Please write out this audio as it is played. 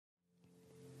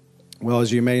Well,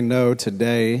 as you may know,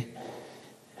 today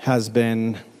has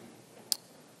been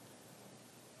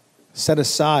set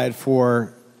aside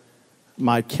for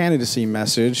my candidacy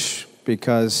message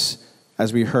because,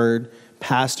 as we heard,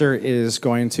 Pastor is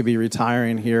going to be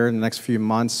retiring here in the next few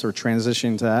months or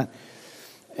transitioning to that.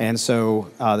 And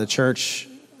so the church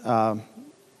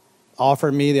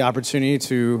offered me the opportunity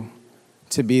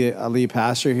to be a lead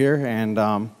pastor here. And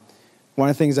one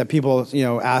of the things that people,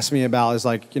 ask me about is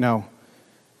like,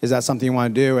 is that something you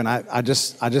want to do? And I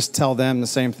just tell them the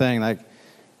same thing. Like,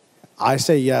 I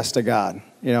say yes to God.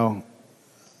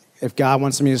 If God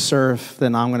wants me to serve,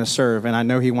 then I'm going to serve. And I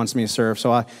know he wants me to serve.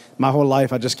 So my whole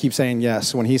life, I just keep saying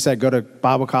yes. When he said go to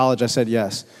Bible college, I said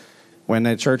yes. When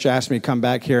the church asked me to come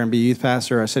back here and be youth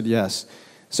pastor, I said yes.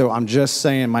 So I'm just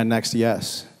saying my next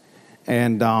yes.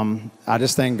 And I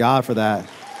just thank God for that.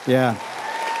 Yeah.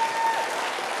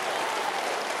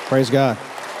 Praise God.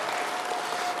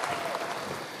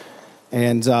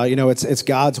 And, it's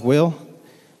God's will.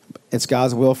 It's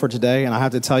God's will for today. And I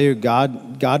have to tell you,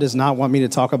 God does not want me to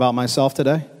talk about myself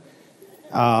today.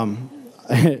 And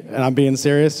I'm being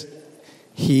serious.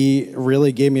 He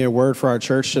really gave me a word for our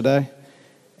church today.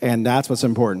 And that's what's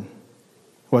important.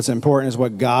 What's important is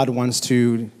what God wants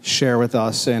to share with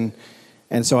us. And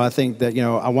so I think that,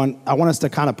 I want us to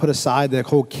kind of put aside the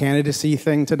whole candidacy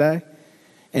thing today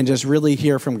and just really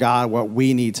hear from God what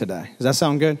we need today. Does that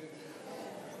sound good?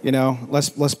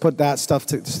 Let's put that stuff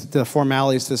to the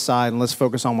formalities to the side and let's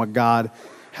focus on what God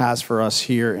has for us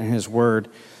here in his word.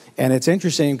 And it's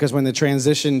interesting because when the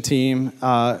transition team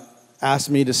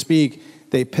asked me to speak,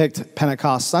 they picked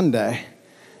Pentecost Sunday,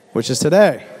 which is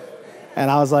today. And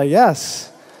I was like,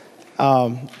 yes.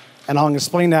 And I'll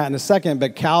explain that in a second,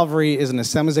 but Calvary is an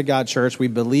Assemblies of God church. We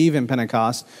believe in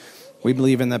Pentecost. We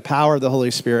believe in the power of the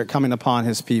Holy Spirit coming upon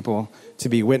his people to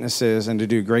be witnesses and to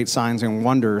do great signs and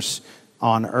wonders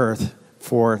on earth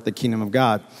for the kingdom of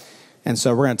God. And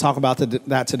so we're going to talk about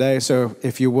that today. So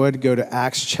if you would, go to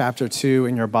Acts chapter 2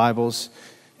 in your Bibles,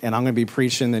 and I'm going to be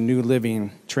preaching the New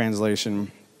Living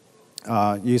Translation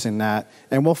using that.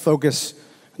 And we'll focus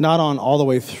not on all the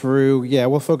way through. Yeah,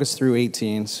 we'll focus through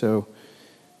 18. So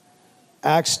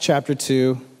Acts chapter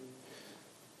 2.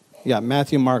 You got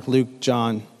Matthew, Mark, Luke,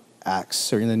 John, Acts.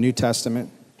 So you're in the New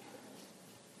Testament.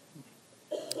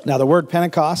 Now the word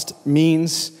Pentecost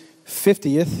means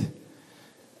 50th,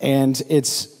 and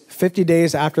it's 50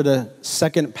 days after the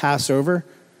second Passover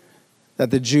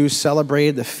that the Jews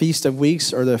celebrated the Feast of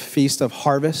Weeks or the Feast of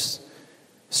Harvest.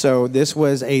 So this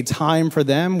was a time for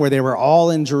them where they were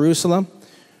all in Jerusalem,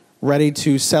 ready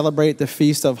to celebrate the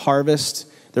Feast of Harvest.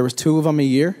 There was 2 of them a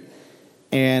year.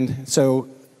 And so,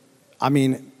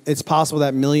 it's possible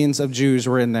that millions of Jews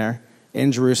were in there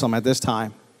in Jerusalem at this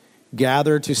time,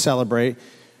 gathered to celebrate.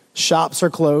 Shops are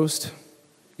closed.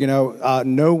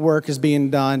 No work is being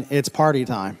done. It's party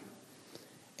time.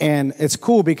 And it's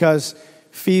cool because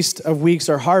Feast of Weeks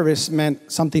or Harvest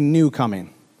meant something new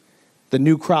coming. The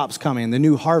new crops coming, the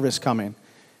new harvest coming.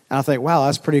 And I think, wow,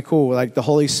 that's pretty cool. Like the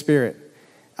Holy Spirit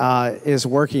is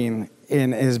working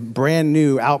in his brand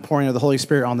new outpouring of the Holy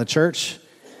Spirit on the church,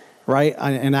 right?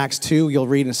 In Acts 2, you'll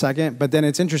read in a second. But then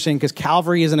it's interesting because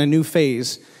Calvary is in a new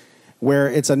phase where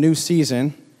it's a new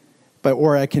season, but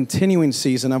we're a continuing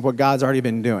season of what God's already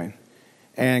been doing.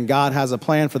 And God has a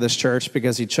plan for this church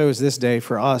because he chose this day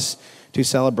for us to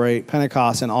celebrate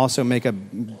Pentecost and also make a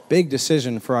big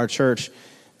decision for our church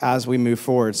as we move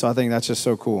forward. So I think that's just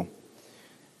so cool.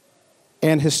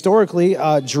 And historically,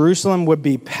 Jerusalem would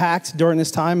be packed during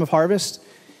this time of harvest.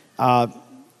 The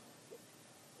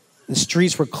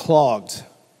streets were clogged,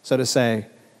 so to say,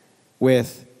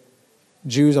 with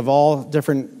Jews of all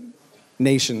different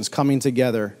nations coming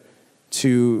together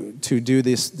to do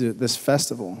this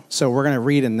festival. So we're going to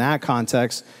read in that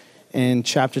context in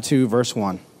chapter 2, verse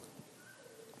 1.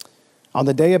 On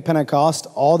the day of Pentecost,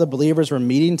 all the believers were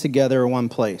meeting together in one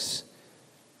place.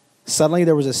 Suddenly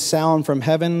there was a sound from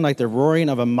heaven like the roaring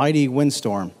of a mighty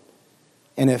windstorm,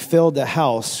 and it filled the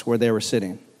house where they were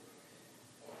sitting.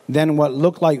 Then what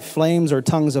looked like flames or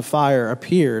tongues of fire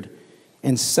appeared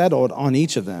and settled on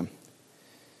each of them.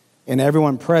 And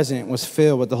everyone present was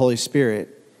filled with the Holy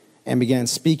Spirit and began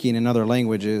speaking in other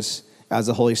languages as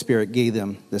the Holy Spirit gave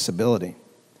them this ability.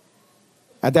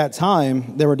 At that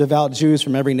time, there were devout Jews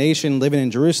from every nation living in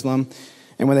Jerusalem,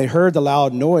 and when they heard the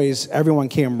loud noise, everyone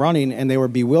came running, and they were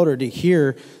bewildered to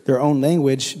hear their own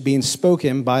language being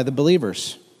spoken by the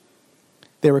believers.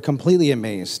 They were completely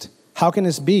amazed. "How can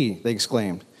this be?" they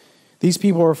exclaimed. "These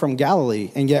people are from Galilee,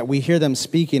 and yet we hear them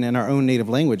speaking in our own native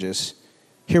languages.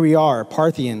 Here we are,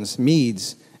 Parthians,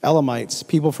 Medes, Elamites,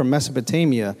 people from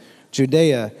Mesopotamia,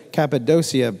 Judea,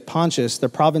 Cappadocia, Pontus, the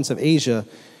province of Asia,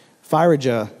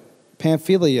 Phrygia,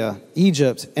 Pamphylia,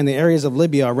 Egypt, and the areas of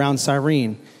Libya around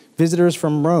Cyrene, visitors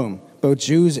from Rome, both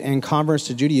Jews and converts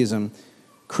to Judaism,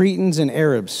 Cretans and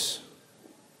Arabs.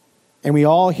 And we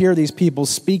all hear these people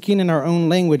speaking in our own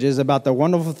languages about the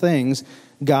wonderful things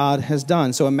God has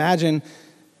done. So imagine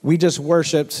we just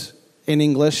worshiped in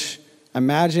English.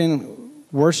 Imagine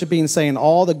worshiping, saying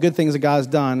all the good things that God has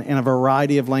done in a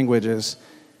variety of languages,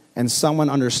 and someone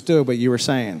understood what you were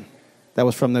saying that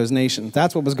was from those nations.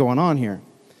 That's what was going on here.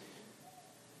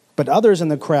 But others in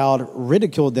the crowd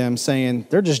ridiculed them, saying,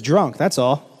 they're just drunk, that's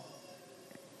all.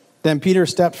 Then Peter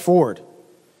stepped forward.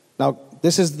 Now,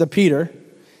 this is the Peter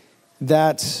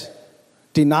that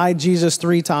denied Jesus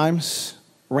 3 times,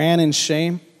 ran in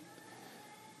shame.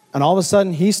 And all of a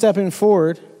sudden, he's stepping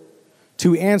forward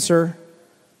to answer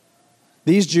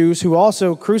these Jews who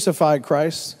also crucified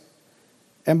Christ.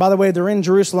 And by the way, they're in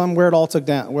Jerusalem where it all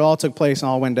took place and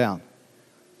all went down.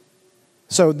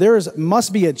 So there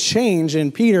must be a change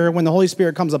in Peter when the Holy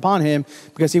Spirit comes upon him,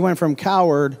 because he went from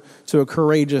coward to a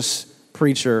courageous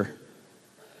preacher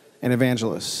and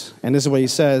evangelist. And this is what he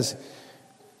says: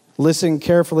 listen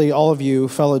carefully, all of you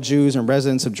fellow Jews and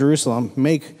residents of Jerusalem.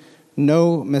 Make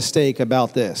no mistake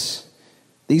about this.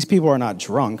 These people are not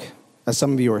drunk, as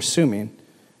some of you are assuming.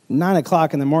 9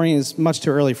 o'clock in the morning is much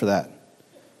too early for that.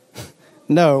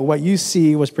 No, what you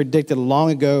see was predicted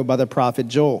long ago by the prophet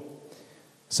Joel.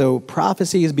 So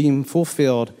prophecy is being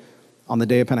fulfilled on the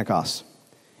day of Pentecost.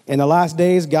 In the last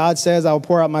days, God says, I will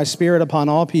pour out my spirit upon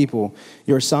all people.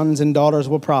 Your sons and daughters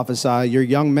will prophesy. Your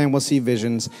young men will see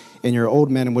visions, and your old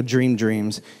men will dream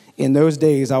dreams. In those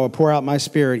days, I will pour out my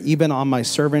spirit even on my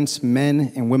servants,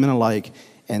 men and women alike,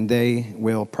 and they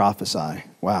will prophesy.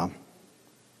 Wow.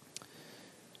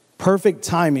 Perfect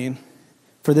timing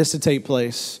for this to take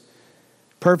place.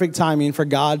 Perfect timing for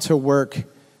God to work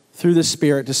through the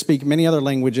Spirit to speak many other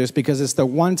languages, because it's the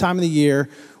one time of the year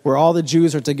where all the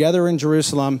Jews are together in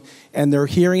Jerusalem and they're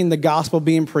hearing the gospel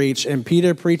being preached, and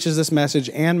Peter preaches this message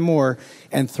and more,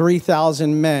 and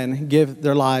 3,000 men give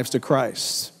their lives to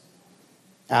Christ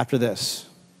after this.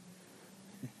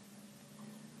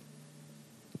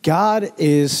 God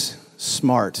is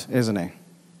smart, isn't he?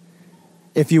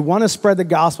 If you want to spread the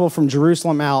gospel from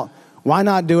Jerusalem out, why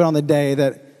not do it on the day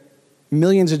that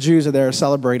millions of Jews are there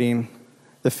celebrating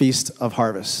the Feast of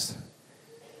Harvest?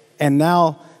 And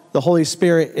now the Holy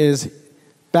Spirit is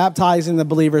baptizing the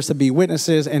believers to be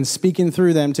witnesses and speaking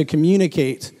through them to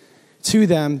communicate to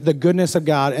them the goodness of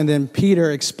God. And then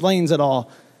Peter explains it all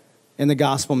in the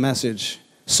gospel message.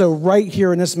 So right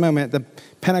here in this moment, the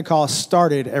Pentecost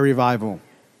started a revival.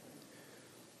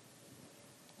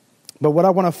 But what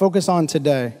I want to focus on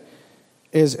today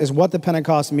is what the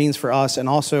Pentecost means for us, and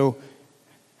also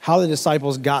how the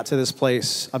disciples got to this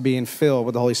place of being filled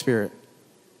with the Holy Spirit.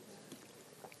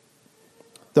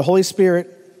 The Holy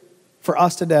Spirit for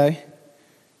us today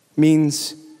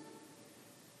means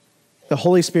the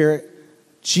Holy Spirit,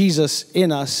 Jesus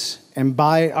in us and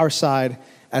by our side,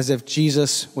 as if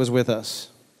Jesus was with us.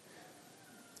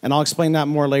 And I'll explain that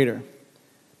more later.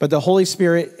 But the Holy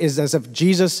Spirit is as if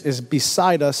Jesus is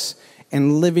beside us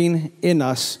and living in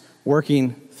us,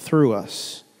 working through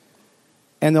us.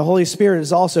 And the Holy Spirit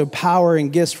is also power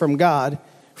and gifts from God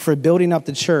for building up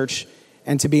the church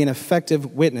and to be an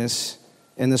effective witness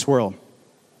in this world.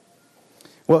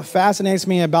 What fascinates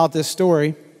me about this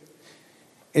story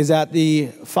is that the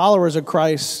followers of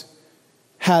Christ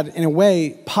had, in a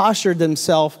way, postured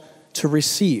themselves to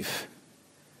receive.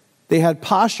 They had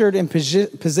postured and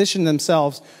positioned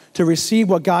themselves to receive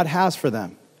what God has for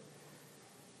them.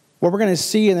 What we're going to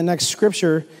see in the next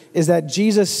scripture is that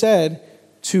Jesus said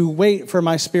to wait for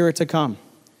my Spirit to come.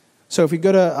 So if we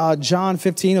go to John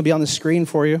 15, it'll be on the screen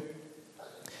for you.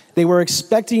 They were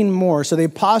expecting more, so they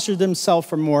postured themselves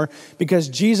for more because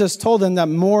Jesus told them that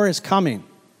more is coming.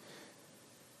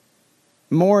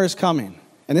 More is coming.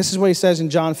 And this is what he says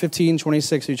in John 15,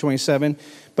 26 through 27.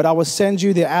 But I will send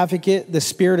you the advocate, the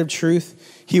Spirit of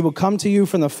truth. He will come to you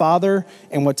from the Father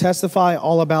and will testify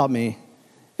all about me.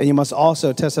 And you must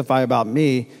also testify about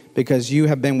me because you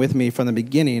have been with me from the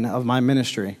beginning of my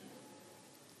ministry.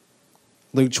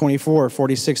 Luke 24,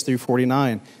 46 through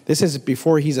 49. This is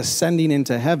before he's ascending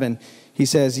into heaven. He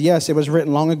says, yes, it was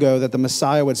written long ago that the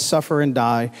Messiah would suffer and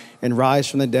die and rise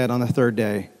from the dead on the third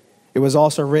day. It was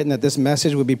also written that this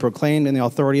message would be proclaimed in the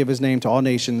authority of his name to all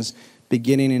nations,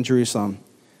 beginning in Jerusalem.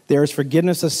 There is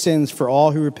forgiveness of sins for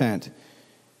all who repent.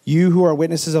 You who are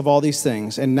witnesses of all these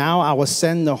things. And now I will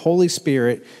send the Holy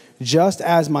Spirit just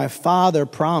as my Father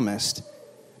promised.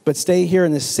 But stay here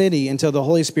in the city until the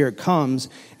Holy Spirit comes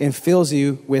and fills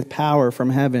you with power from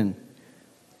heaven.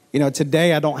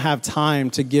 Today I don't have time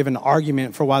to give an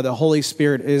argument for why the Holy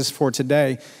Spirit is for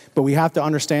today, but we have to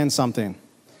understand something.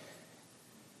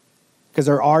 Because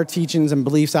there are teachings and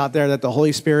beliefs out there that the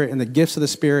Holy Spirit and the gifts of the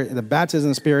Spirit and the baptism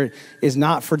of the Spirit is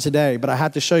not for today. But I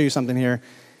have to show you something here,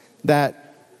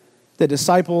 that the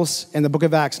disciples in the book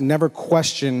of Acts never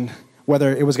questioned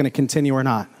whether it was going to continue or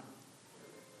not.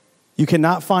 You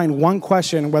cannot find one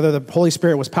question whether the Holy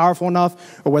Spirit was powerful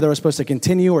enough or whether it was supposed to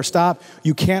continue or stop.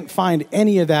 You can't find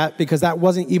any of that because that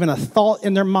wasn't even a thought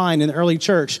in their mind in the early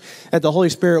church, that the Holy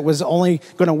Spirit was only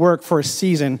going to work for a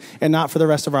season and not for the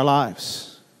rest of our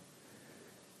lives.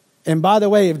 And by the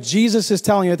way, if Jesus is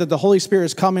telling you that the Holy Spirit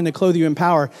is coming to clothe you in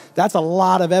power, that's a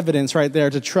lot of evidence right there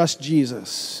to trust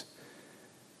Jesus.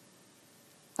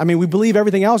 I mean, we believe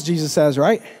everything else Jesus says,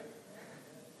 right?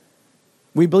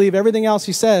 We believe everything else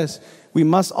he says. We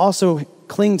must also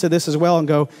cling to this as well and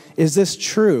go, is this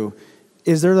true?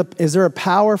 Is there a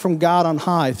power from God on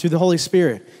high through the Holy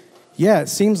Spirit? Yeah, it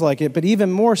seems like it. But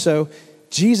even more so,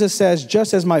 Jesus says,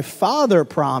 just as my Father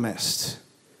promised.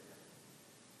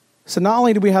 So not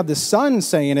only do we have the Son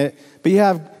saying it, but you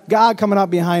have God coming up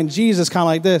behind Jesus kind of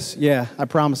like this. Yeah, I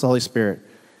promise the Holy Spirit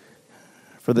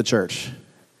for the church.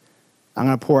 I'm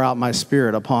going to pour out my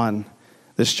Spirit upon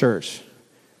this church.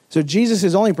 So Jesus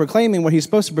is only proclaiming what he's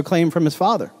supposed to proclaim from his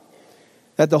Father,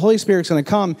 that the Holy Spirit's going to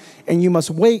come and you must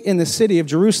wait in the city of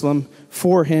Jerusalem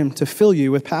for him to fill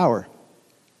you with power.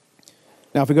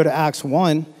 Now, if we go to Acts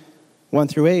 1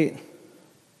 through 8,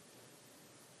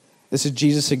 this is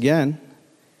Jesus again.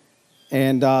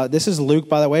 And this is Luke,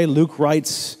 by the way. Luke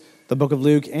writes the book of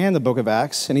Luke and the book of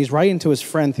Acts. And he's writing to his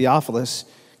friend Theophilus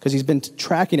because he's been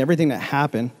tracking everything that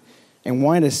happened and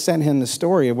wanted to send him the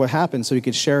story of what happened so he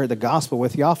could share the gospel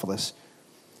with Theophilus.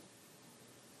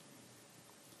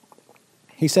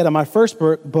 He said, in my first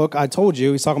book, I told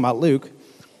you, he's talking about Luke,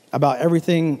 about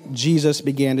everything Jesus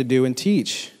began to do and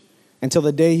teach until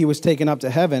the day he was taken up to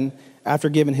heaven after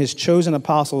giving his chosen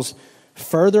apostles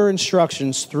further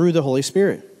instructions through the Holy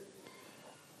Spirit.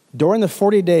 During the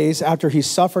 40 days after he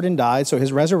suffered and died, so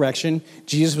his resurrection,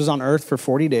 Jesus was on earth for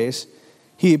 40 days.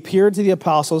 He appeared to the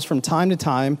apostles from time to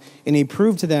time, and he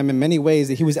proved to them in many ways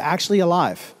that he was actually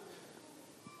alive.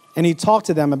 And he talked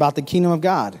to them about the kingdom of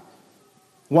God.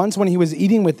 Once when he was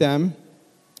eating with them,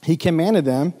 he commanded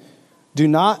them, do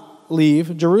not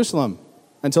leave Jerusalem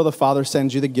until the Father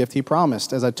sends you the gift he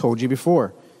promised, as I told you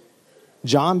before.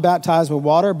 John baptized with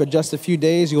water, but just a few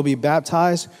days you'll be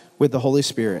baptized with the Holy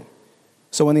Spirit.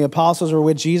 So when the apostles were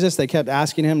with Jesus, they kept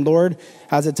asking him, Lord,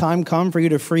 has the time come for you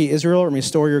to free Israel and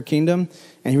restore your kingdom?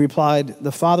 And he replied,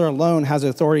 the Father alone has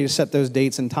authority to set those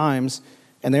dates and times,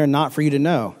 and they are not for you to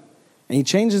know. And he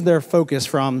changes their focus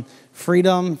from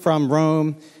freedom from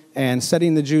Rome and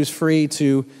setting the Jews free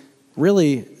to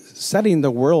really setting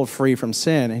the world free from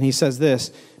sin. And he says this,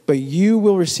 but you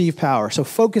will receive power. So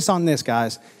focus on this,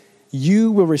 guys.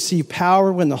 You will receive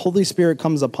power when the Holy Spirit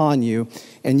comes upon you,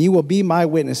 and you will be my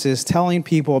witnesses, telling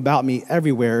people about me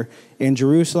everywhere in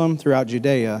Jerusalem, throughout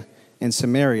Judea, and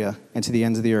Samaria, and to the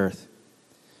ends of the earth.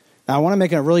 Now, I want to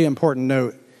make a really important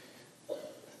note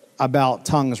about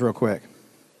tongues real quick,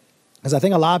 because I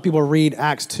think a lot of people read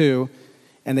Acts 2,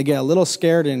 and they get a little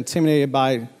scared and intimidated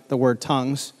by the word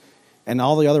tongues and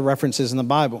all the other references in the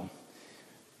Bible.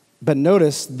 But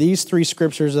notice these three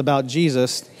scriptures about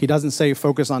Jesus, he doesn't say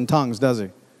focus on tongues, does he?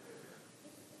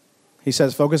 He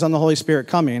says focus on the Holy Spirit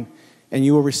coming and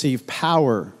you will receive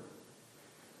power.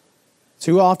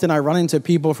 Too often I run into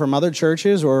people from other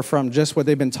churches or from just what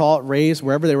they've been taught, raised,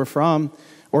 wherever they were from,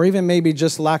 or even maybe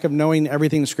just lack of knowing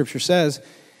everything the scripture says.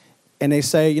 And they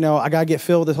say, I got to get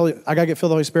filled with the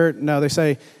Holy Spirit. No, they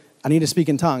say, I need to speak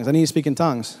in tongues. I need to speak in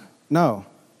tongues. No,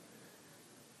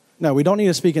 we don't need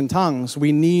to speak in tongues.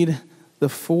 We need the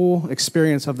full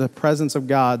experience of the presence of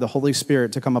God, the Holy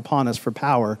Spirit, to come upon us for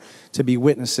power to be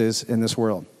witnesses in this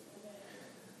world.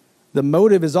 The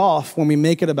motive is off when we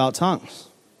make it about tongues.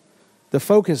 The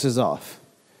focus is off.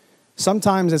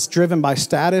 Sometimes it's driven by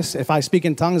status. If I speak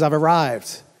in tongues, I've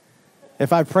arrived.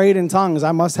 If I prayed in tongues,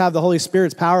 I must have the Holy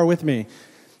Spirit's power with me.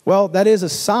 Well, that is a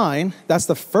sign. That's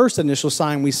the first initial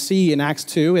sign we see in Acts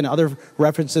 2 and other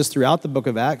references throughout the book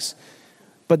of Acts.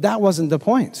 But that wasn't the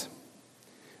point.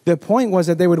 The point was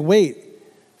that they would wait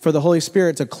for the Holy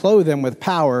Spirit to clothe them with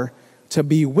power to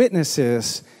be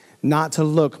witnesses, not to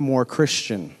look more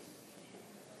Christian.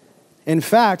 In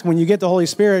fact, when you get the Holy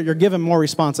Spirit, you're given more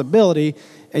responsibility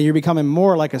and you're becoming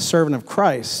more like a servant of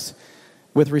Christ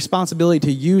with responsibility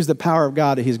to use the power of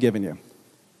God that he's given you.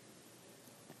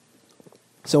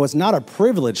 So it's not a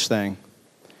privilege thing.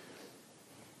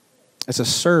 It's a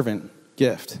servant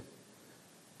gift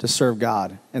to serve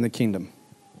God in the kingdom.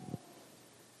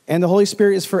 And the Holy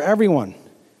Spirit is for everyone.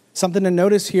 Something to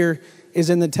notice here is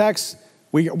in the text,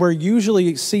 we're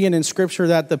usually seeing in Scripture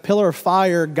that the pillar of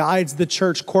fire guides the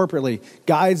church corporately,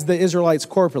 guides the Israelites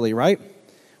corporately, right?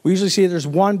 We usually see there's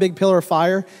one big pillar of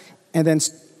fire, and then,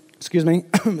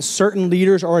 certain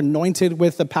leaders are anointed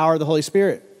with the power of the Holy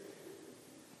Spirit.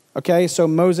 Okay, so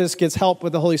Moses gets help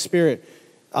with the Holy Spirit.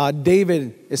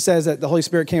 David, it says that the Holy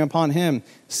Spirit came upon him.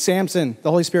 Samson, the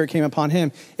Holy Spirit came upon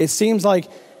him. It seems like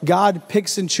God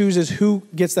picks and chooses who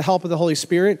gets the help of the Holy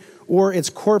Spirit, or it's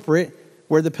corporate,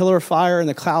 where the pillar of fire and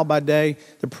the cloud by day,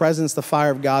 the presence, the fire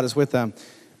of God is with them.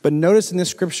 But notice in this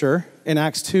scripture, in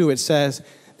Acts 2, it says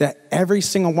that every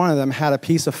single one of them had a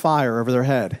piece of fire over their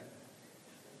head.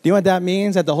 Do you know what that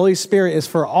means? That the Holy Spirit is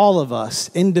for all of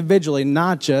us individually,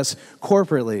 not just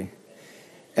corporately.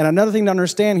 And another thing to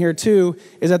understand here too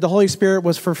is that the Holy Spirit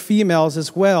was for females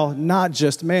as well, not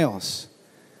just males.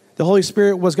 The Holy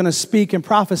Spirit was going to speak and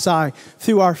prophesy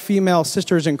through our female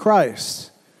sisters in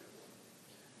Christ.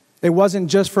 It wasn't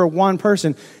just for one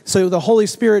person. So the Holy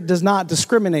Spirit does not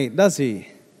discriminate, does he?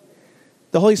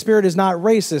 The Holy Spirit is not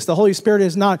racist. The Holy Spirit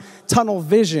is not tunnel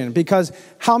vision, because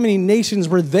how many nations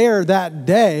were there that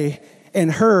day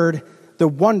and heard the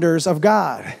wonders of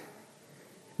God?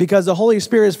 Because the Holy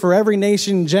Spirit is for every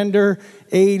nation, gender,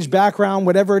 age, background,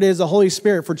 whatever it is, the Holy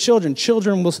Spirit. For children,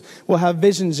 children will have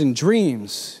visions and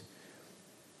dreams.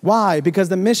 Why? Because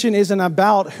the mission isn't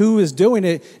about who is doing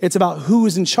it. It's about who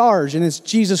is in charge, and it's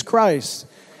Jesus Christ.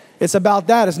 It's about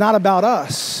that. It's not about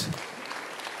us.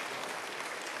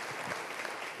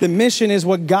 The mission is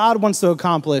what God wants to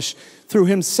accomplish through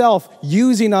himself,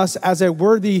 using us as a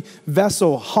worthy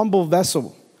vessel, humble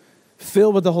vessel,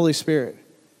 filled with the Holy Spirit.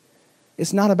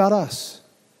 It's not about us.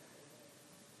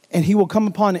 And he will come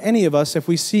upon any of us if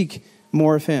we seek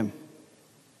more of him.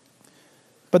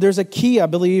 But there's a key, I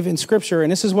believe, in Scripture,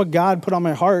 and this is what God put on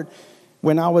my heart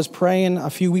when I was praying a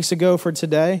few weeks ago for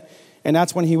today. And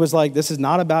that's when he was like, this is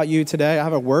not about you today. I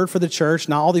have a word for the church.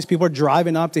 Now all these people are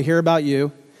driving up to hear about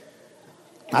you.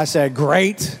 I said,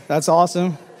 great, that's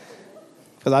awesome,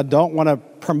 because I don't want to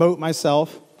promote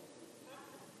myself.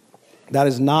 That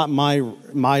is not my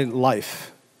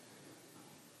life.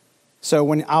 So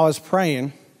when I was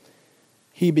praying,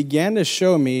 he began to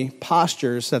show me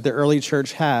postures that the early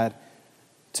church had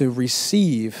to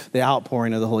receive the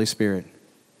outpouring of the Holy Spirit.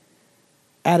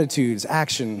 Attitudes,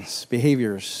 actions,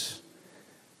 behaviors.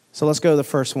 So let's go to the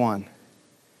first one.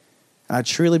 And I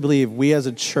truly believe we as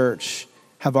a church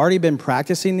have already been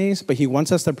practicing these, but he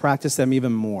wants us to practice them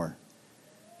even more.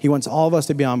 He wants all of us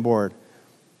to be on board.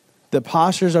 The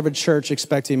postures of a church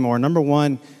expecting more. Number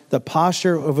one, the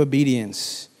posture of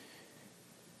obedience.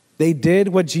 They did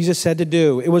what Jesus said to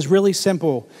do. It was really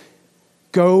simple.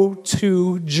 Go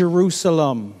to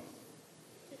Jerusalem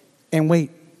and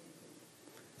wait.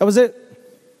 That was it.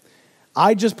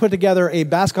 I just put together a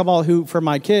basketball hoop for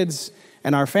my kids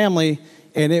and our family,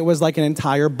 and it was like an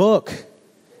entire book.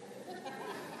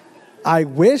 I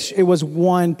wish it was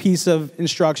one piece of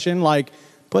instruction, like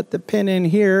put the pin in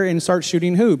here and start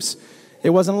shooting hoops.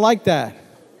 It wasn't like that.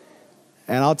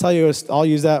 And I'll tell you, I'll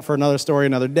use that for another story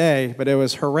another day, but it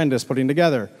was horrendous putting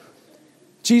together.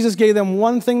 Jesus gave them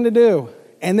one thing to do,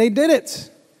 and they did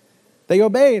it. They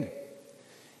obeyed.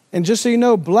 And just so you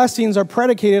know, blessings are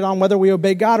predicated on whether we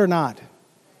obey God or not.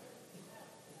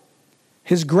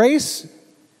 His grace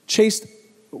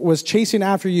was chasing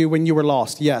after you when you were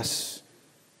lost, yes.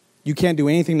 You can't do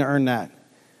anything to earn that.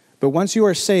 But once you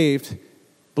are saved,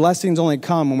 blessings only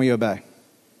come when we obey.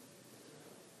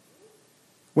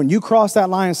 When you cross that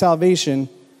line of salvation,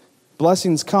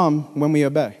 blessings come when we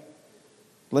obey.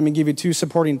 Let me give you two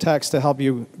supporting texts to help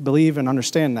you believe and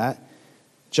understand that.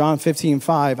 John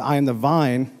 15:5, I am the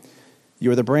vine,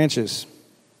 you are the branches.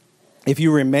 If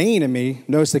you remain in me,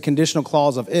 notice the conditional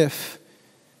clause of if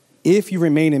you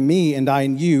remain in me and I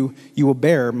in you, you will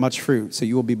bear much fruit, so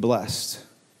you will be blessed.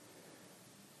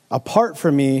 Apart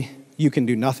from me, you can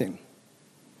do nothing.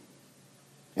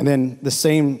 And then the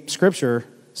same scripture,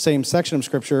 same section of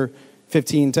scripture,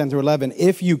 15:10-11,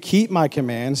 if you keep my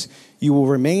commands, you will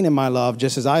remain in my love,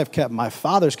 just as I have kept my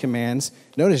Father's commands.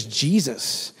 Notice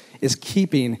Jesus is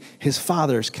keeping his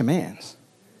Father's commands.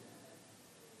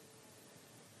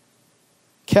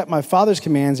 Kept my Father's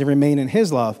commands and remain in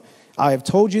his love. I have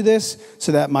told you this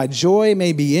so that my joy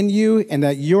may be in you and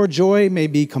that your joy may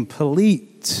be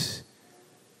complete.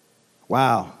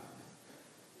 Wow.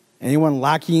 Anyone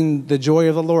lacking the joy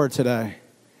of the Lord today?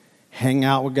 Hang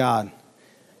out with God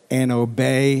and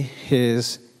obey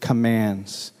his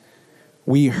commands.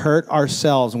 We hurt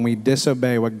ourselves when we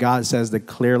disobey what God says to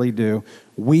clearly do.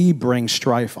 We bring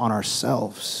strife on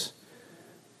ourselves.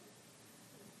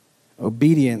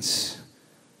 Obedience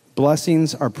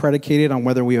Blessings are predicated on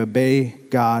whether we obey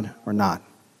God or not.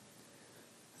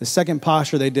 The second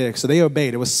posture they did, so they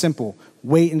obeyed. It was simple.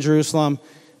 Wait in Jerusalem.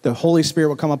 The Holy Spirit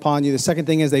will come upon you. The second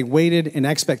thing is they waited in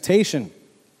expectation.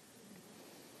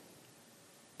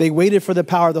 They waited for the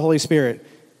power of the Holy Spirit.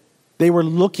 They were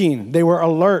looking. They were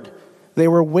alert. They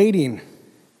were waiting.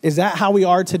 Is that how we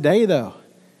are today, though?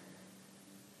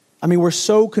 I mean, we're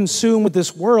so consumed with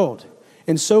this world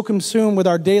and so consumed with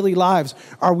our daily lives.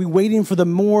 Are we waiting for the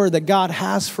more that God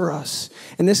has for us?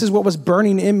 And this is what was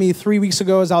burning in me 3 weeks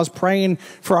ago as I was praying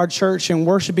for our church and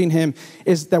worshiping him,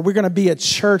 is that we're going to be a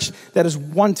church that is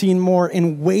wanting more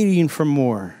and waiting for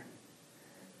more.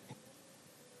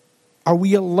 Are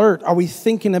we alert? Are we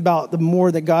thinking about the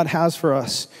more that God has for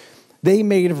us? They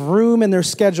made room in their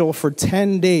schedule for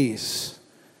 10 days.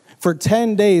 For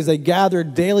 10 days, they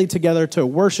gathered daily together to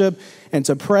worship and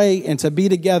to pray and to be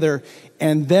together.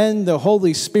 And then the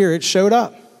Holy Spirit showed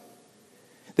up.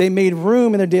 They made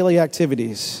room in their daily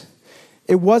activities.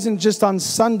 It wasn't just on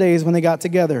Sundays when they got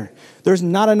together. There's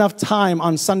not enough time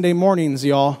on Sunday mornings,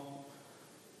 y'all.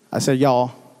 I said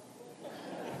y'all.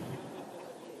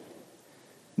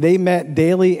 They met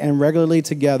daily and regularly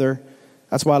together.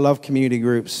 That's why I love community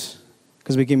groups,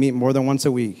 because we can meet more than once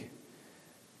a week.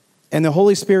 And the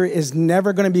Holy Spirit is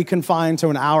never going to be confined to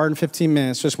an hour and 15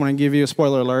 minutes. Just want to give you a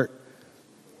spoiler alert.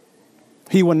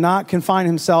 He will not confine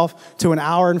himself to an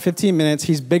hour and 15 minutes.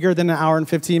 He's bigger than an hour and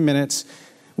 15 minutes.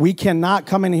 We cannot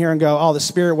come in here and go, oh, the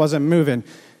Spirit wasn't moving.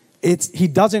 He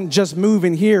doesn't just move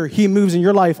in here. He moves in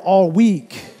your life all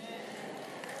week.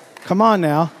 Come on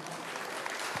now.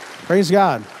 Praise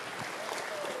God.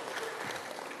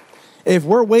 If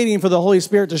we're waiting for the Holy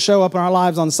Spirit to show up in our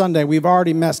lives on Sunday, we've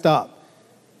already messed up.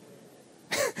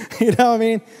 You know what I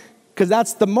mean? Because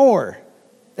that's the more.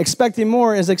 Expecting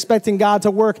more is expecting God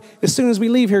to work as soon as we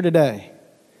leave here today.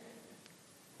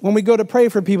 When we go to pray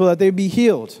for people that they be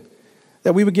healed,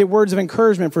 that we would get words of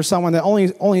encouragement for someone that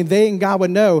only they and God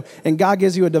would know, and God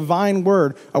gives you a divine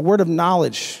word, a word of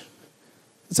knowledge.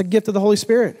 It's a gift of the Holy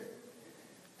Spirit.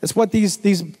 It's what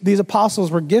these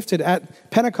apostles were gifted at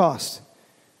Pentecost.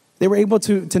 They were able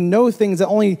to know things that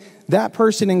only that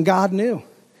person and God knew.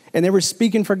 And they were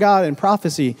speaking for God in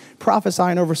prophecy,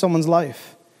 prophesying over someone's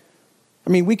life. I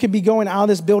mean, we could be going out of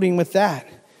this building with that,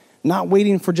 not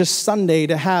waiting for just Sunday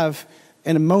to have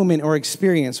a moment or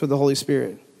experience with the Holy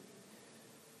Spirit.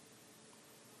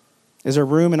 Is there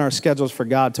room in our schedules for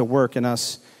God to work in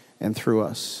us and through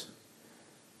us?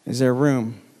 Is there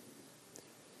room?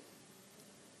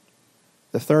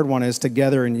 The third one is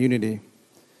together in unity.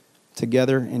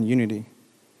 Together in unity.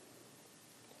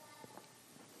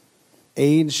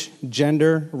 Age,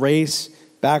 gender, race,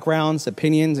 backgrounds,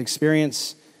 opinions,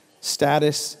 experience,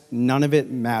 status, none of it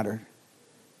mattered.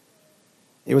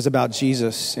 It was about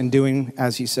Jesus and doing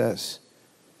as he says.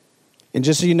 And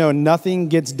just so you know, nothing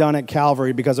gets done at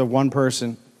Calvary because of one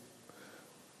person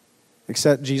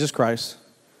except Jesus Christ.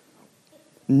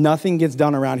 Nothing gets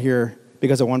done around here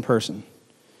because of one person.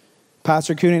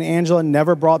 Pastor Kuhn and Angela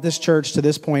never brought this church to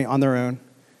this point on their own.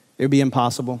 It would be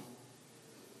impossible.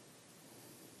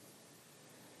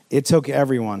 It took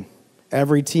everyone,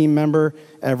 every team member,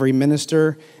 every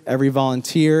minister, every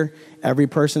volunteer, every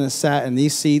person that sat in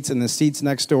these seats and the seats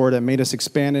next door that made us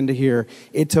expand into here.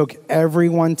 It took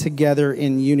everyone together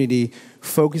in unity,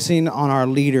 focusing on our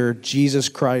leader, Jesus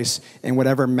Christ, and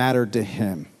whatever mattered to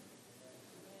him.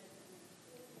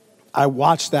 I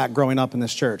watched that growing up in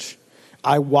this church.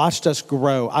 I watched us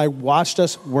grow. I watched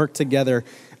us work together.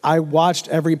 I watched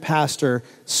every pastor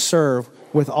serve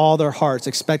with all their hearts,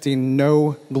 expecting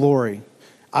no glory.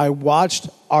 I watched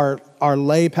our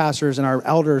lay pastors and our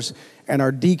elders and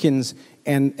our deacons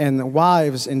and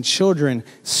wives and children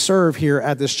serve here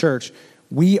at this church.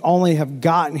 We only have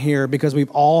gotten here because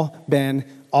we've all been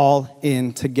all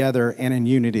in together and in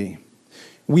unity.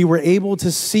 We were able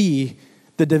to see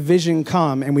the division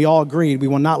come, and we all agreed we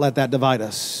will not let that divide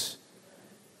us.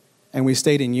 And we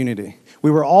stayed in unity.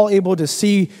 We were all able to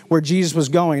see where Jesus was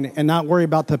going and not worry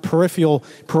about the peripheral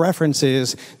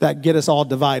preferences that get us all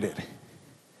divided.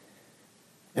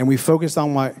 And we focused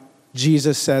on what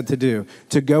Jesus said to do,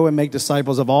 to go and make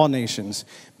disciples of all nations,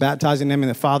 baptizing them in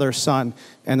the Father, Son,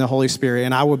 and the Holy Spirit.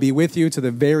 And I will be with you to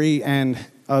the very end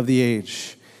of the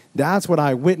age. That's what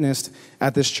I witnessed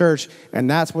at this church, and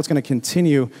that's what's going to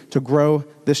continue to grow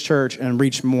this church and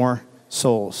reach more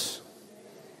souls.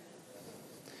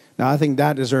 Now, I think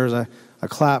that deserves a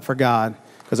clap for God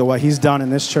because of what he's done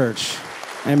in this church.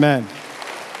 Amen.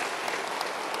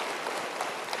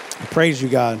 Praise you,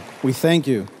 God. We thank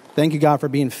you. Thank you, God, for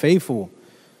being faithful.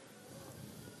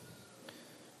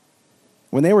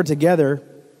 When they were together,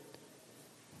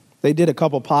 they did a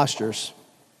couple postures.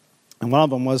 And one of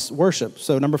them was worship.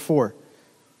 So number 4,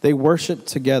 they worshiped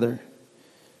together.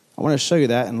 I want to show you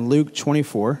that in Luke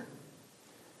 24,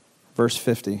 verse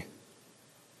 50.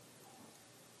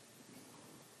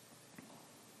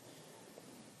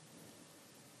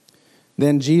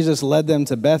 Then Jesus led them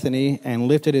to Bethany and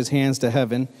lifted his hands to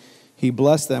heaven. He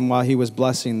blessed them while he was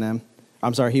blessing them.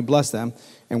 He blessed them.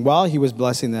 And while he was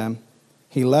blessing them,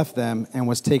 he left them and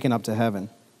was taken up to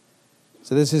heaven.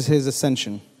 So this is his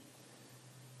ascension.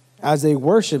 As they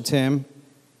worshiped him,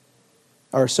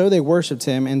 they worshiped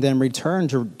him and then returned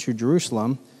to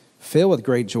Jerusalem, filled with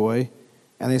great joy,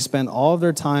 and they spent all of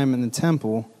their time in the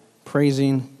temple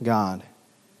praising God.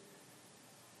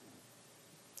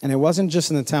 And it wasn't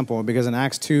just in the temple, because in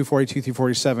Acts 2, 42 through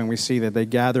 47, we see that they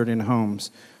gathered in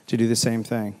homes to do the same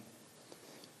thing.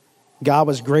 God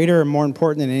was greater and more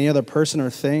important than any other person or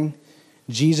thing.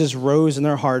 Jesus rose in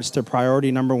their hearts to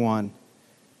priority number 1,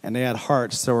 and they had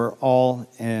hearts that were all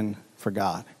in for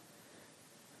God.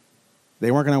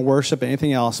 They weren't going to worship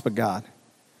anything else but God.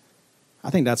 I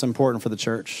think that's important for the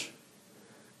church.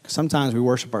 Sometimes we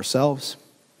worship ourselves.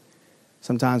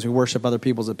 Sometimes we worship other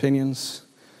people's opinions.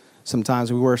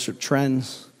 Sometimes we worship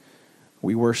trends.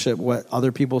 We worship what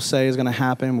other people say is going to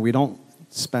happen. We don't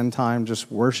spend time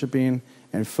just worshiping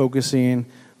and focusing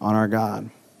on our God.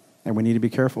 And we need to be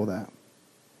careful of that.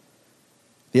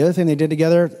 The other thing they did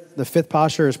together, the 5th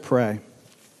posture, is pray.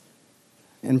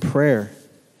 And prayer.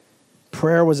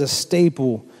 Prayer was a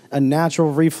staple, a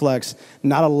natural reflex,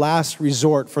 not a last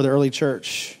resort for the early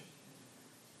church.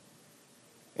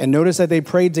 And notice that they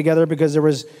prayed together because there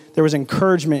was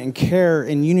encouragement and care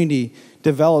and unity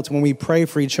developed when we pray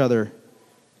for each other.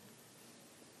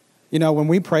 You know, when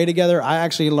we pray together, I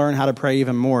actually learn how to pray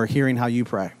even more hearing how you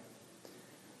pray.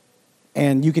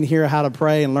 And you can hear how to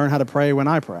pray and learn how to pray when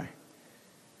I pray.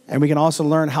 And we can also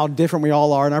learn how different we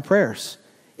all are in our prayers.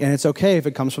 And it's okay if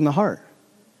it comes from the heart.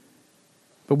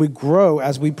 But we grow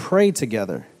as we pray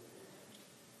together.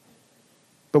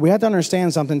 But we have to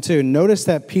understand something too. Notice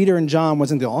that Peter and John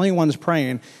wasn't the only ones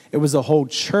praying. It was the whole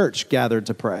church gathered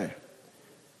to pray.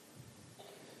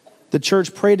 The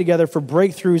church prayed together for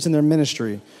breakthroughs in their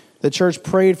ministry. The church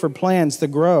prayed for plans to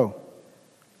grow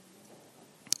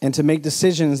and to make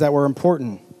decisions that were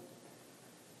important.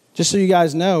 Just so you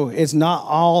guys know, it's not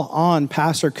all on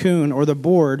Pastor Kuhn or the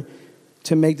board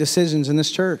to make decisions in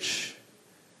this church.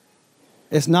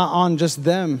 It's not on just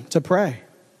them to pray.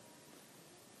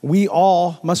 We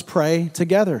all must pray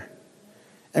together.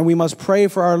 And we must pray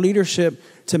for our leadership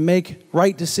to make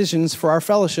right decisions for our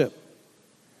fellowship.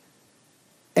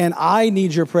 And I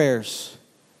need your prayers.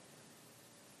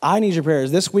 I need your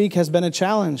prayers. This week has been a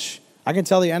challenge. I can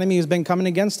tell the enemy has been coming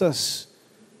against us.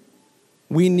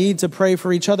 We need to pray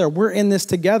for each other. We're in this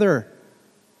together.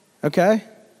 Okay?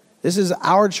 This is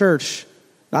our church,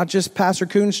 not just Pastor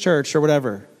Kuhn's church or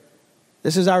whatever.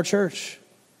 This is our church.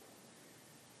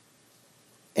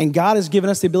 And God has given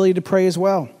us the ability to pray as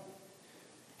well.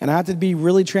 And I have to be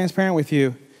really transparent with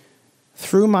you.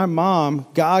 Through my mom,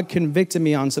 God convicted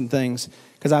me on some things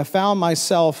because I found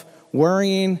myself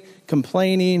worrying,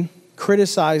 complaining,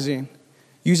 criticizing,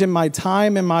 using my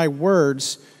time and my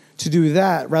words to do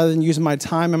that rather than using my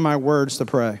time and my words to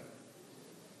pray.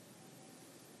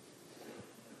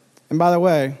 And by the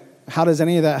way, how does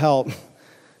any of that help?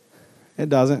 It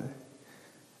doesn't.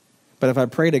 But if I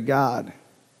pray to God,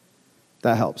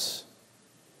 that helps.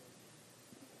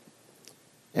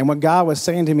 And what God was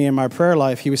saying to me in my prayer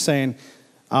life, he was saying,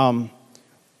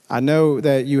 I know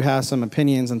that you have some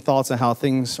opinions and thoughts on how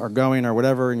things are going or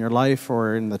whatever in your life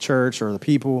or in the church or the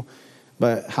people,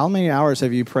 but how many hours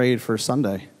have you prayed for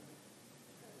Sunday?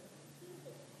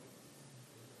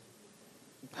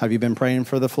 Have you been praying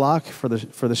for the flock, for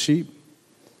the sheep?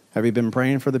 Have you been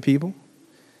praying for the people?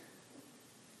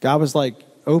 God was like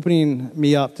opening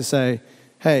me up to say,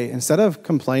 hey, instead of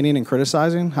complaining and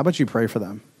criticizing, how about you pray for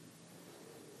them?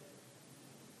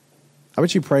 How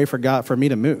about you pray for God, for me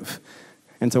to move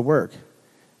and to work?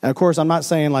 And of course, I'm not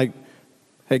saying like,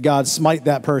 hey, God, smite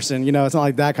that person. You know, it's not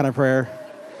like that kind of prayer.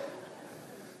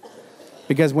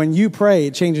 Because when you pray,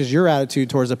 it changes your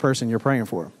attitude towards the person you're praying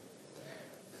for.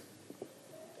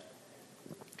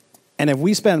 And if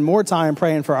we spend more time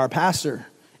praying for our pastor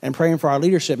and praying for our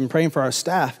leadership and praying for our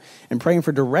staff and praying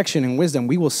for direction and wisdom,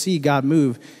 we will see God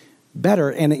move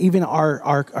better. And even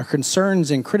our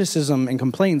concerns and criticism and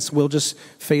complaints will just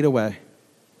fade away.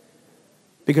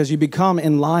 Because you become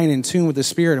in line, in tune with the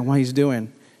Spirit and what he's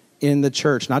doing in the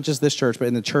church. Not just this church, but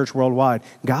in the church worldwide.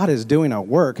 God is doing a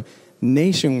work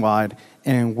nationwide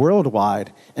and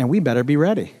worldwide, and we better be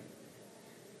ready.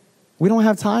 We don't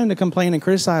have time to complain and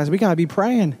criticize. We got to be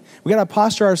praying. We got to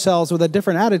posture ourselves with a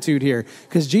different attitude here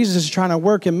because Jesus is trying to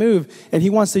work and move, and he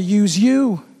wants to use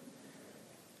you.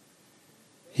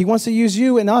 He wants to use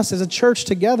you and us as a church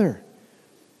together.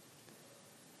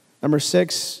 Number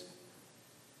 6,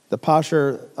 the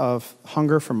posture of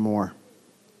hunger for more.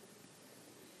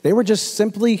 They were just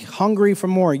simply hungry for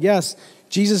more. Yes,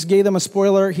 Jesus gave them a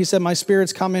spoiler. He said, my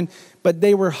spirit's coming, but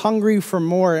they were hungry for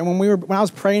more. And when I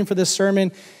was praying for this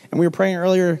sermon, and we were praying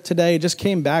earlier today, it just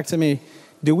came back to me.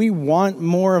 Do we want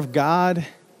more of God?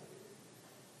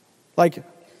 Like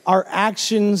our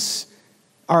actions,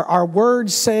 our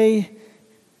words say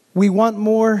we want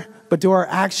more, but do our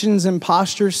actions and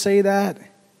postures say that?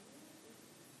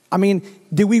 I mean,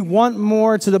 do we want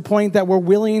more to the point that we're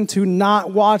willing to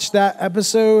not watch that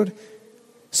episode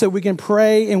so we can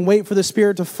pray and wait for the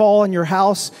Spirit to fall in your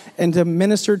house and to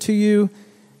minister to you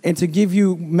and to give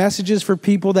you messages for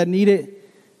people that need it?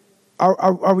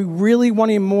 Are we really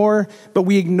wanting more, but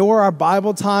we ignore our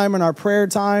Bible time and our prayer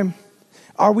time?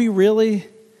 Are we really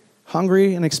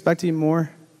hungry and expecting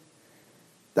more?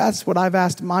 That's what I've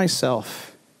asked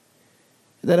myself.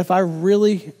 That if I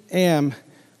really am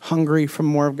hungry for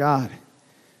more of God,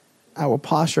 I will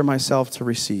posture myself to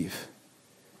receive.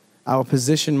 I will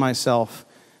position myself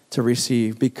to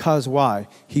receive. Because why?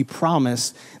 He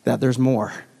promised that there's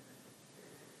more.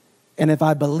 And if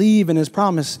I believe in his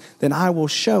promise, then I will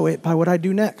show it by what I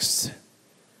do next.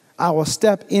 I will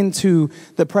step into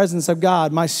the presence of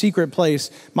God, my secret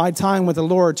place, my time with the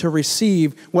Lord to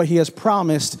receive what he has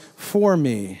promised for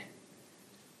me.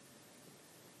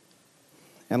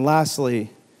 And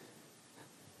lastly,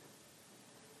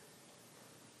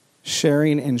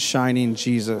 sharing and shining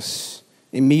Jesus.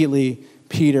 Immediately,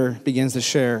 Peter begins to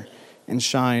share and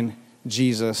shine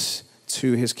Jesus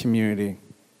to his community.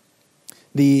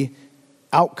 The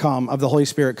outcome of the Holy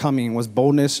Spirit coming was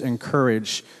boldness and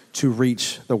courage to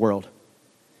reach the world.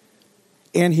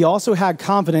 And he also had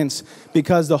confidence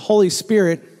because the Holy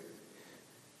Spirit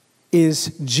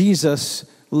is Jesus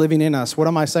living in us. What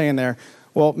am I saying there?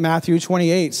 Well, Matthew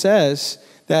 28 says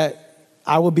that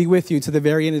I will be with you to the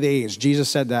very end of the age. Jesus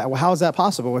said that. Well, how is that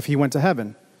possible if he went to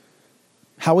heaven?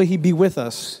 How will he be with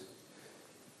us?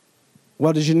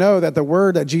 Well, did you know that the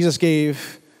word that Jesus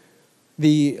gave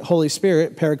the Holy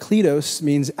Spirit, parakletos,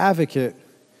 means advocate.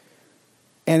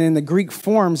 And in the Greek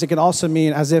forms, it can also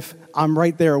mean as if I'm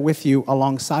right there with you,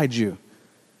 alongside you.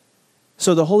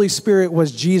 So the Holy Spirit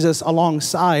was Jesus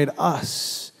alongside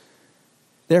us.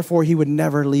 Therefore, he would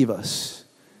never leave us.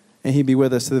 And he'd be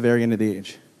with us to the very end of the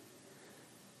age.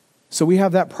 So we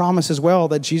have that promise as well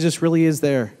that Jesus really is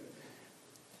there.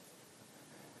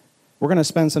 We're going to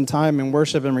spend some time in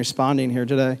worship and responding here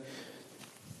today.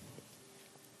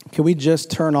 Can we just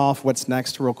turn off what's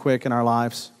next real quick in our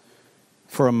lives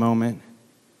for a moment?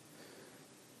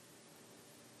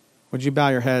 Would you bow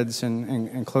your heads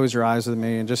and close your eyes with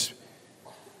me and just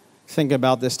think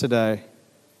about this today?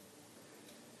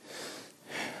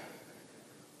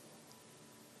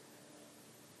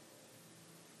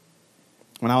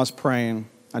 When I was praying,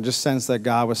 I just sensed that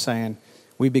God was saying,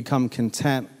 we become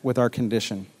content with our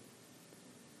condition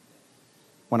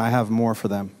when I have more for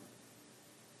them.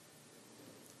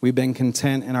 We've been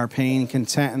content in our pain,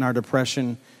 content in our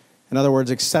depression. In other words,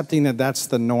 accepting that that's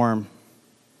the norm.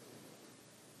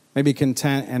 Maybe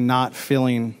content and not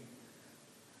feeling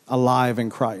alive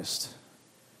in Christ.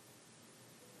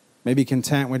 Maybe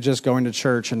content with just going to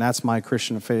church and that's my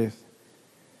Christian faith.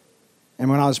 And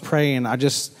when I was praying, I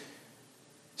just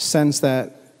sensed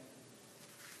that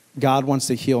God wants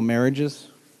to heal marriages.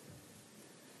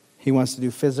 He wants to do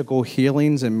physical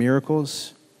healings and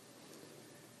miracles.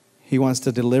 He wants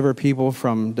to deliver people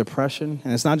from depression.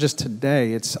 And it's not just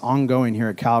today, it's ongoing here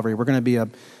at Calvary. We're going to be a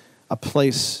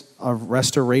place of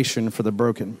restoration for the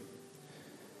broken.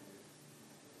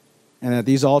 And at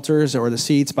these altars or the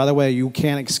seats, by the way, you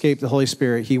can't escape the Holy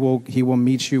Spirit. He will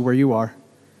meet you where you are.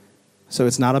 So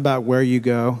it's not about where you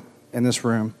go in this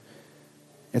room.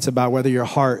 It's about whether your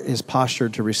heart is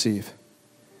postured to receive.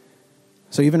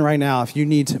 So even right now, if you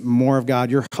need more of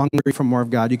God, you're hungry for more of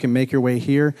God, you can make your way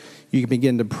here. You can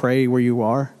begin to pray where you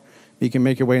are. You can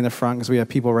make your way in the front because we have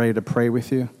people ready to pray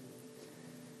with you.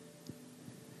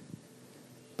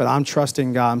 But I'm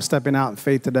trusting God. I'm stepping out in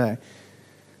faith today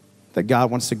that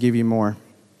God wants to give you more.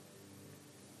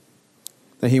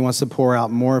 That he wants to pour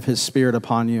out more of his Spirit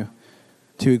upon you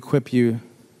to equip you,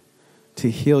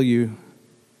 to heal you,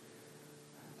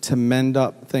 to mend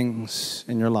up things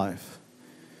in your life.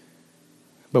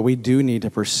 But we do need to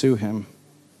pursue him.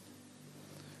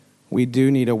 We do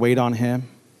need to wait on him.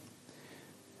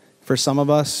 For some of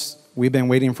us, we've been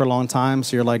waiting for a long time,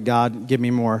 so you're like, God, give me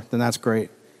more. Then that's great.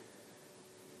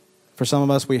 For some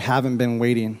of us, we haven't been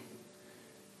waiting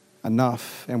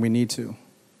enough, and we need to.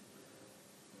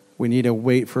 We need to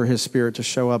wait for his Spirit to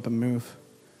show up and move.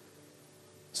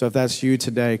 So if that's you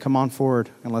today, come on forward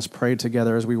and let's pray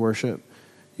together as we worship.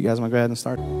 You guys want to go ahead and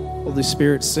start? Holy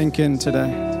Spirit, sink in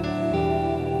today.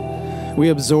 We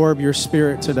absorb your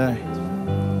Spirit today.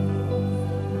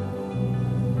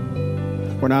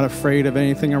 We're not afraid of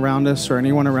anything around us or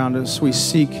anyone around us. We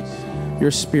seek your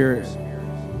Spirit,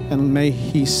 and may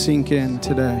he sink in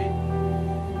today.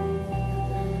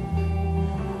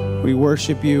 We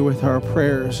worship you with our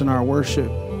prayers and our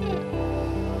worship.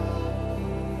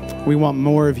 We want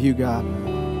more of you, God.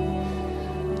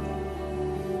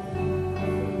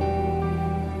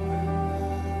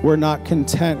 We're not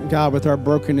content, God, with our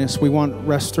brokenness. We want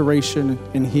restoration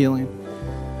and healing.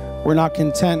 We're not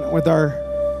content with our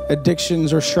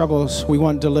addictions or struggles. We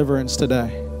want deliverance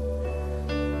today.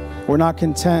 We're not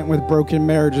content with broken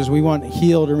marriages. We want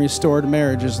healed and restored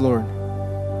marriages, Lord.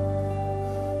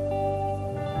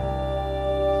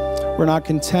 We're not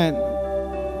content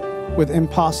with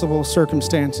impossible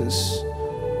circumstances.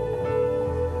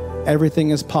 Everything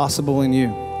is possible in you.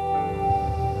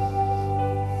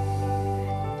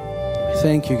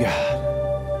 Thank you,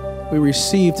 God. We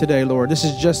receive today, Lord. This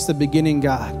is just the beginning,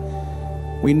 God.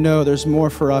 We know there's more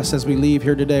for us as we leave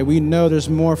here today. We know there's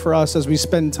more for us as we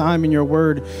spend time in your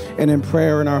word and in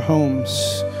prayer in our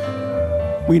homes.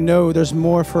 We know there's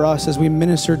more for us as we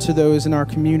minister to those in our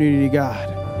community, God.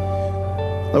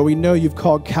 Lord, we know you've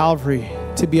called Calvary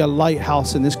to be a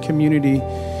lighthouse in this community,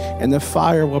 and the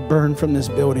fire will burn from this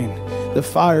building. The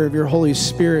fire of your Holy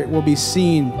Spirit will be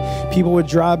seen. People would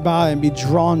drive by and be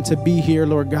drawn to be here,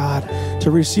 Lord God,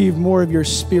 to receive more of your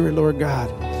Spirit, Lord God,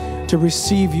 to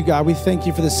receive you, God. We thank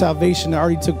you for the salvation that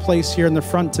already took place here in the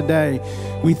front today.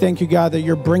 We thank you, God, that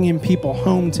you're bringing people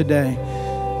home today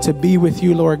to be with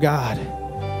you, Lord God.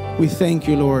 We thank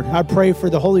you, Lord. I pray for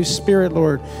the Holy Spirit,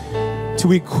 Lord,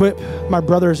 to equip my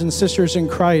brothers and sisters in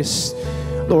Christ,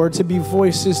 Lord, to be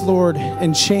voices, Lord,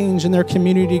 and change in their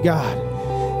community,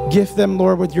 God. Gift them,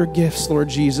 Lord, with your gifts, Lord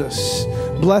Jesus.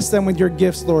 Bless them with your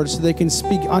gifts, Lord, so they can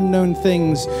speak unknown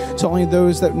things to only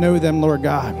those that know them, Lord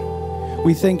God.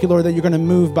 We thank you, Lord, that you're going to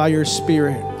move by your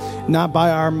Spirit, not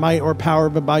by our might or power,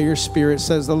 but by your Spirit,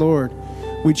 says the Lord.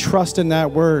 We trust in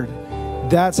that word.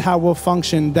 That's how we'll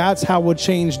function. That's how we'll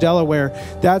change Delaware.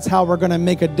 That's how we're going to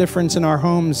make a difference in our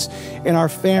homes, in our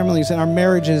families, in our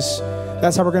marriages.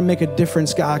 That's how we're going to make a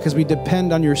difference, God, because we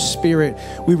depend on your Spirit.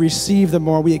 We receive the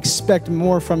more. We expect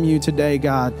more from you today,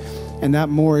 God. And that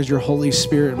more is your Holy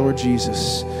Spirit, Lord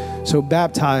Jesus. So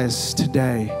baptize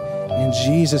today in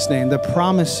Jesus' name, the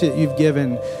promise that you've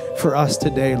given for us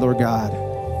today, Lord God.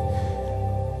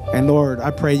 And Lord,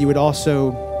 I pray you would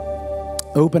also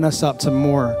open us up to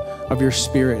more of your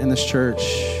Spirit in this church.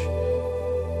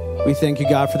 We thank you,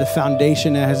 God, for the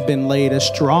foundation that has been laid, a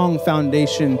strong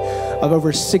foundation of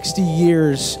over 60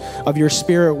 years of your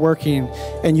Spirit working.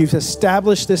 And you've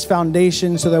established this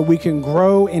foundation so that we can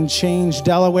grow and change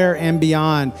Delaware and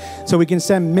beyond. So we can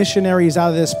send missionaries out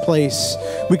of this place.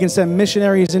 We can send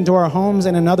missionaries into our homes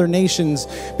and in other nations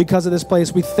because of this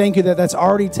place. We thank you that that's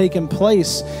already taken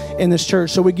place in this church.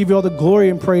 So we give you all the glory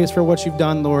and praise for what you've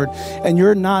done, Lord. And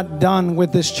you're not done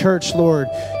with this church, Lord.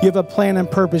 You have a plan and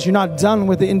purpose. You're not done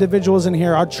with the individuals in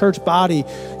here, our church body.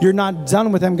 You're not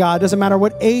done with them, God. It doesn't matter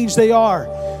what age they are.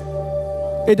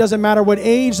 It doesn't matter what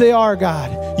age they are,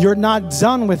 God. You're not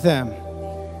done with them.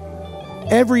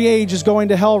 Every age is going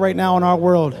to hell right now in our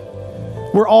world.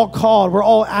 We're all called, we're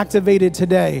all activated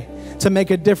today to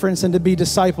make a difference and to be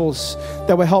disciples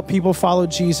that will help people follow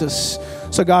Jesus.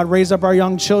 So God, raise up our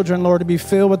young children, Lord, to be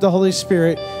filled with the Holy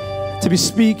Spirit, to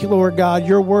speak, Lord God,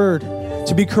 your word,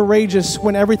 to be courageous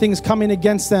when everything's coming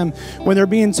against them, when they're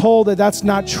being told that that's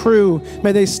not true.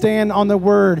 May they stand on the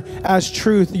word as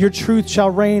truth. Your truth shall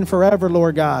reign forever,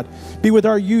 Lord God. Be with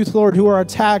our youth, Lord, who are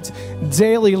attacked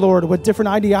daily, Lord, with different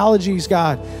ideologies,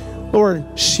 God. Lord,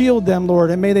 shield them, Lord,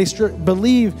 and may they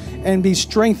believe and be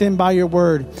strengthened by your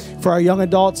word. For our young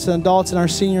adults and our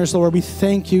seniors, Lord, we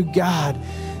thank you, God.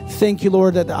 Thank you,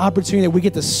 Lord, that the opportunity that we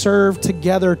get to serve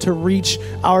together to reach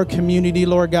our community,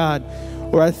 Lord God.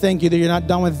 Lord, I thank you that you're not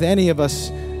done with any of us,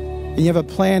 and you have a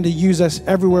plan to use us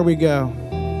everywhere we go.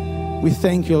 We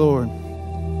thank you, Lord.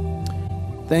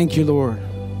 Thank you, Lord.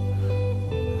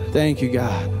 Thank you,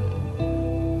 God.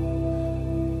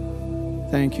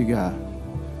 Thank you, God.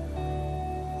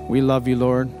 We love you,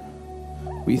 Lord.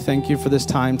 We thank you for this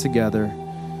time together.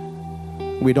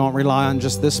 We don't rely on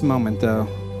just this moment, though.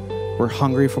 We're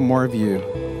hungry for more of you.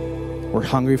 We're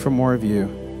hungry for more of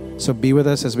you. So be with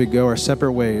us as we go our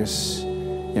separate ways,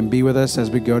 and be with us as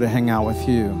we go to hang out with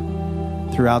you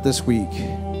throughout this week.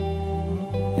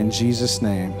 In Jesus'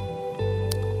 name,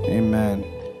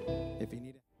 amen.